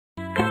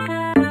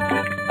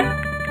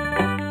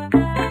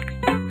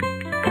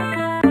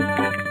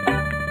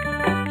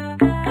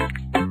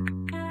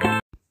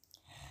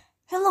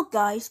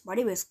guys, my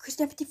name is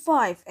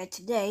Christian55 and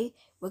today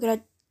we're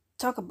gonna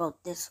talk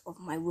about this of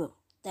my room.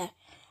 That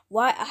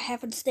why I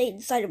haven't stayed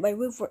inside of my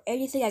room for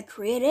anything I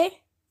created.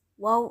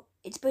 Well,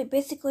 it's been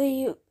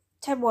basically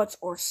 10 months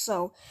or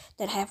so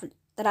that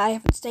I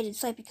haven't stayed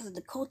inside because of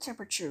the cold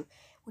temperature,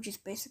 which is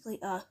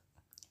basically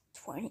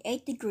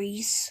 28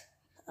 degrees,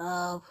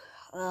 5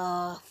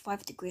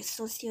 degrees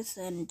Celsius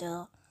and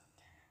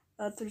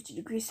 32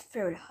 degrees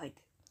Fahrenheit.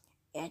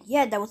 And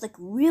yeah, that was like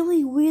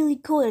really, really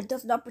cool. It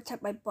does not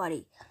protect my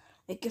body.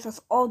 It gives us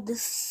all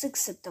these sick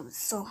symptoms.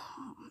 So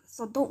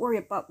don't worry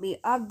about me.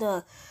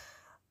 I'll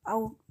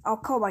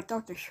call my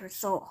doctor here.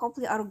 So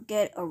hopefully I don't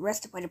get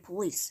arrested by the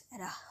police,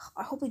 and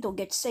I hopefully don't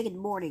get sick in the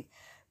morning,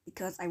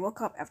 because I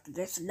woke up after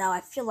this and now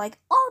I feel like,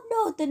 oh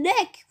no, the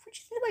neck,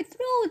 which is in my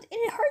throat, and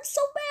it hurts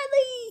so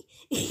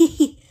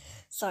badly.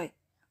 Sorry,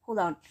 hold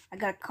on, I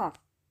got a cough.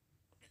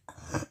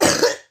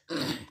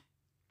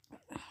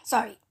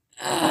 Sorry.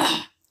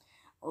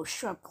 Oh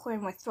sure, I'm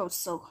clearing my throat.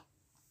 So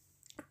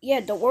yeah,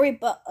 don't worry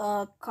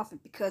about coughing,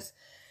 because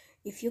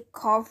if you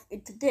cough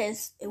into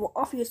this, it will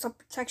offer you some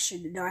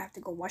protection, and now I have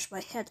to go wash my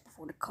hands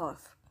before the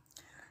cough.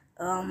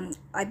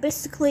 I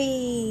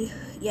basically,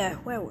 yeah,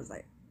 where was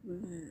I?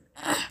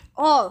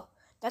 Oh,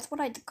 that's what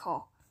I had to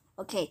call.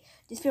 Okay,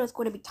 this video is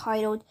going to be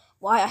titled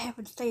 "Why I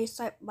Haven't Stayed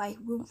Inside My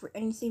Room for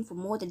Anything for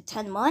More than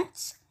 10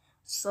 Months."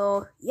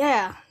 So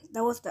yeah,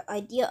 that was the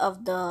idea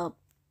of the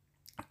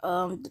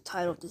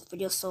title of this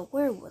video. So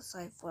where was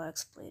I for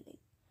explaining?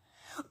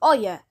 Oh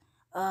yeah,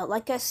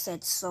 like I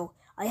said, so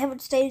I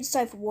haven't stayed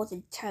inside for more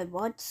than 10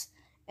 months,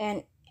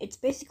 and it's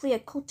basically a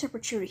cold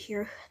temperature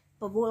here,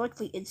 but more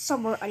likely in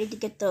summer I need to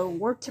get the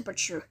warm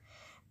temperature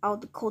out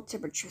of the cold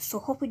temperature. So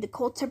hopefully the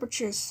cold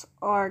temperatures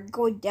are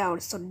going down.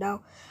 So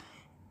now,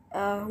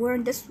 we're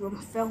in this room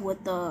filled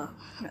with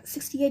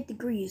 68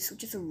 degrees,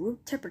 which is a room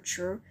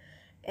temperature,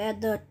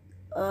 and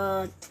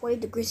 20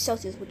 degrees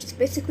Celsius, which is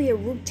basically a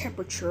room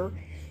temperature,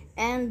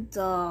 and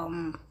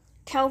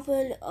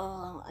Kelvin,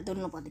 I don't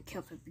know about the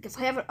Kelvin because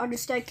I haven't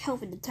understood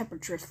Kelvin the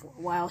temperatures for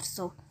a while.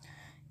 So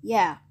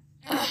yeah.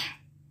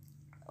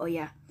 Oh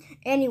yeah.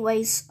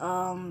 Anyways,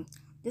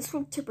 this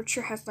room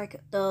temperature has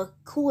like the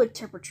cooler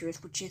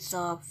temperatures, which is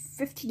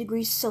 50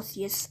 degrees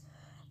Celsius,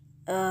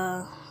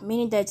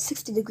 meaning that it's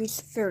 60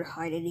 degrees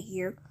Fahrenheit in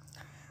here.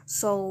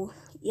 So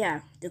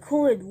yeah, the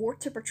cooler and warm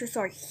temperatures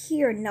are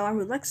here, and now I'm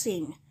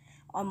relaxing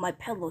on my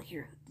pillow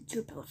here, the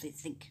two pillows, I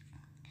think.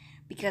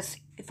 Because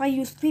if I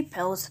use 3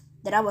 pills,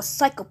 then I'm a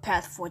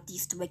psychopath for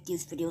these to make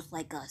these videos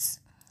like us.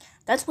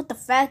 That's what the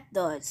fat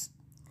does.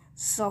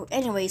 So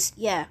anyways,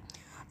 yeah.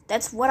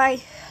 That's what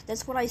I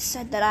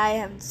said, that I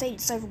have stayed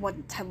inside for more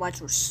than 10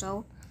 months or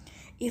so.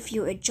 If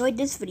you enjoyed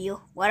this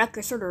video, why not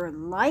consider a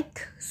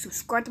like,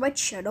 subscribe to my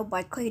channel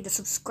by clicking the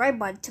subscribe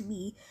button to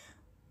me,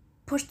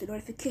 push the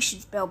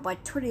notifications bell by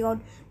turning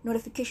on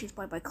notifications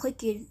by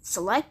clicking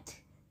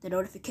select the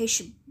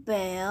notification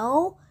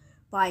bell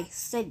by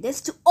setting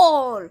this to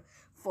all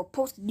for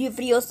posting new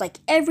videos like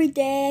every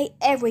day.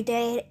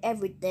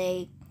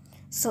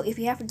 So if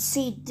you haven't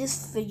seen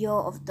this video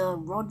of the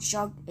Ron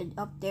Jug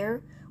up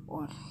there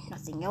or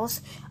nothing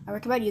else, I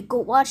recommend you go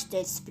watch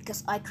this,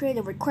 because I created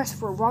a request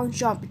for Ron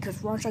Jug,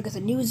 because Ron Jug is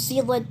a New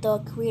Zealand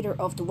creator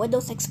of the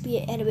Windows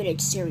XP animated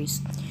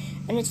series,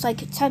 and it's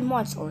like 10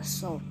 months or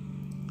so.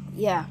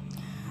 Yeah.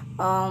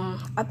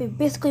 I've been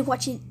basically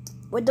watching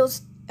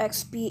Windows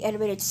XP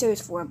animated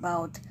series for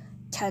about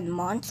 10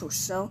 months or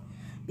so,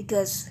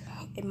 because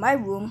in my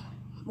room,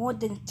 more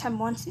than 10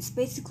 months is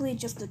basically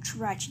just a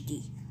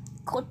tragedy.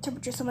 Cold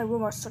temperatures in my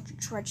room are such a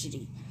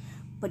tragedy.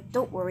 But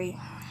don't worry,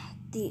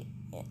 the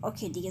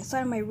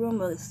inside of my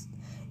room is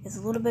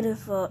a little bit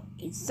of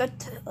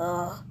insect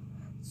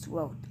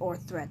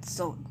threat.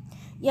 So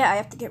yeah, I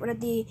have to get rid of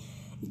the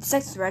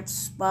insect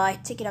threats by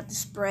taking out the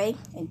spray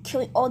and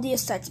killing all the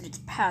insects in its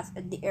path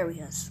in the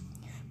areas,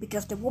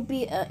 because there will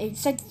be an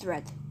insect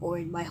threat or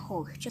in my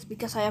home, just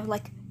because I have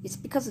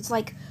it's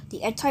like the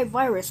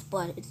antivirus,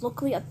 but it's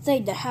locally a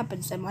thing that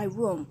happens in my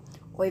room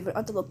or even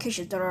other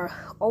locations that are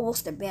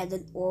almost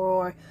abandoned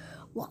or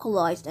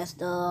localized as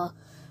the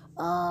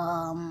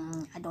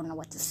I don't know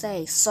what to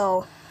say.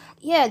 So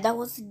yeah,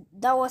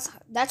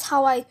 that's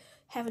how I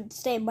haven't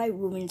stayed in my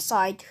room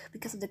inside,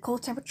 because of the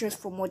cold temperatures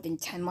for more than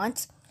 10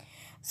 months.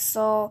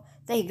 So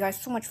thank you guys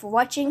so much for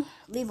watching.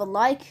 Leave a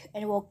like,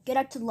 and we'll get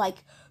up to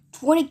like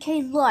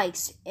 20k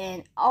likes,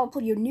 and I'll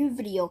put your new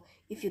video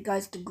if you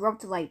guys can grow up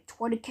to like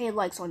 20k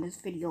likes on this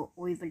video,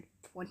 or even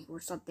 20 or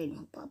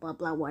something, blah blah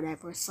blah,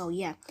 whatever. So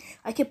yeah,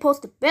 I can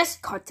post the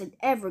best content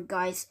ever,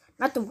 guys,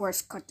 not the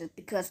worst content,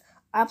 because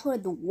I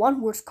uploaded the one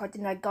worst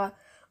content and I got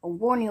a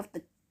warning of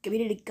the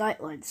community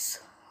guidelines.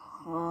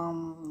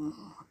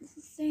 It's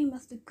the same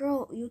as the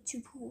girl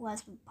YouTube who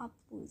has been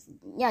popular.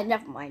 Yeah,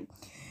 never mind.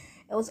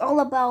 It was all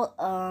about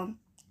a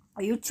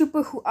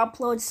YouTuber who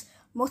uploads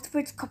most of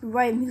its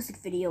copyrighted music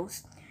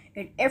videos,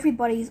 and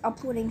everybody's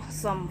uploading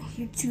some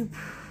YouTube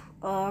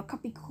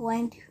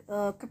copyrighted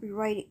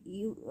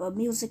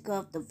music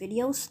of the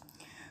videos.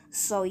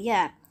 So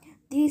yeah,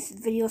 these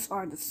videos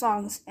are the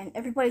songs, and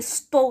everybody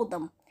stole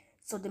them.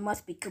 so they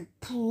must be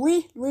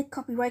completely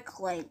copyright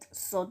claimed.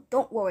 So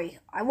don't worry,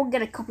 I won't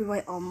get a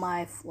copyright on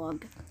my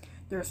vlog.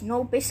 There's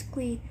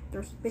basically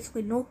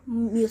no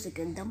music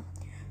in them.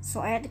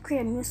 So I had to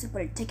create a music,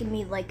 but it's taken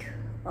me like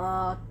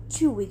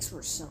 2 weeks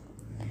or so.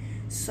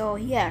 So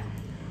yeah,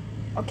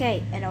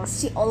 okay, and I'll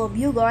see all of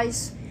you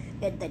guys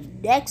in the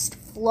next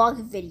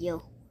vlog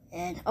video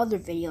and other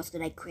videos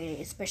that I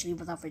created, especially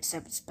with Alfred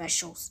 7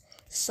 specials.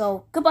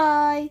 So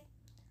goodbye.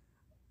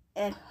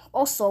 And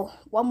also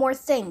one more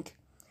thing,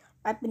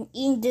 I've been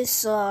eating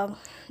this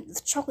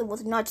chocolate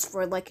with nuts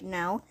for like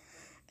now,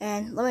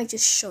 and let me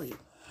just show you.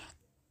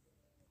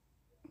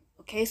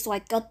 Okay, so I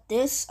got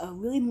this, a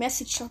really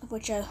messy chocolate,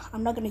 which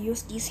I'm not going to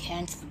use these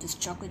hands for this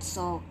chocolate,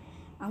 so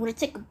I'm going to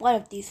take a bite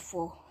of these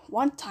for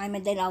one time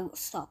and then I'll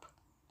stop.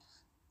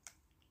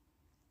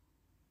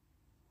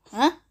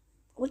 Huh?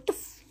 What the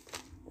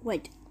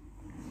wait.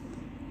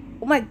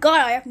 Oh my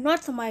god, I have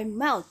nuts in my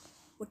mouth,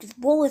 which is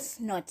bolus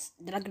nuts.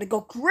 Then I'm going to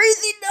go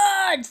crazy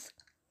nuts!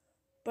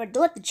 But I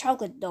do like the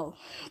chocolate though.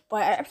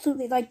 But I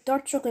absolutely like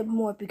dark chocolate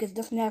more because it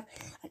doesn't have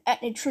an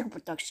acne trigger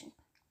production.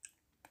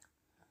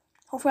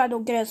 Hopefully I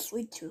don't get a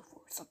sweet tooth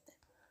or something.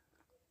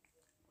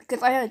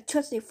 Because I had a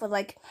toothache for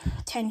like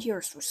 10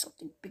 years or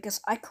something.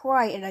 Because I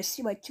cry and I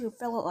see my tooth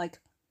fell out like...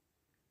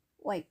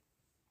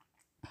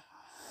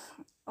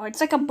 Oh,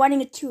 it's like I'm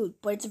biting a tooth,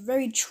 but it's a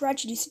very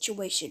tragedy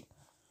situation.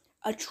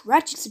 A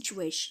tragic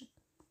situation.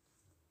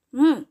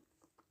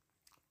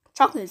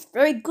 Chocolate is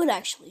very good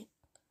actually.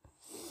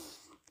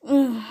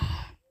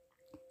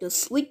 The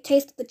sweet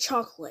taste of the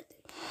chocolate.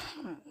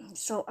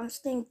 So I'm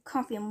staying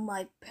comfy on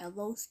my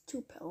pillows,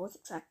 2 pillows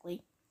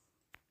exactly.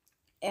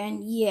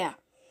 And yeah,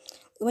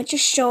 let me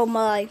just show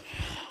my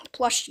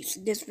plushies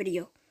in this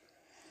video.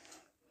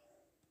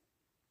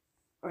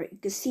 Alright, you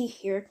can see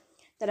here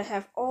that I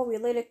have all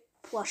related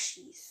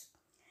plushies.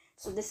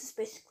 So this is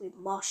basically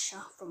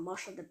Masha from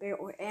Masha the Bear,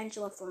 or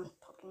Angela from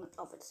Talking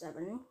Alfred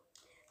 7.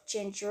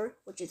 Ginger,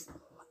 which is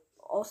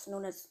also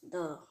known as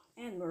the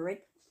animal,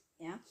 right?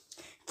 Yeah.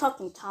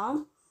 Talking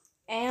Tom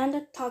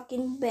and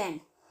Talking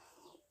Ben.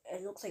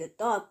 It looks like a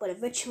dog, but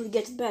eventually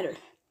gets better.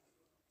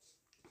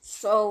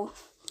 So,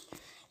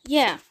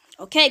 yeah.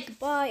 Okay,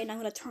 goodbye, and I'm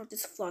gonna turn off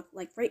this vlog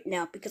like right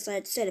now because I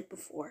had said it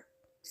before.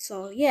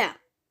 So, yeah.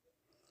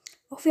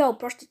 Hopefully I'll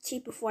brush the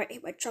teeth before I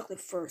eat my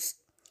chocolate first,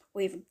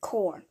 or even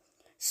corn.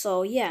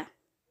 So, yeah.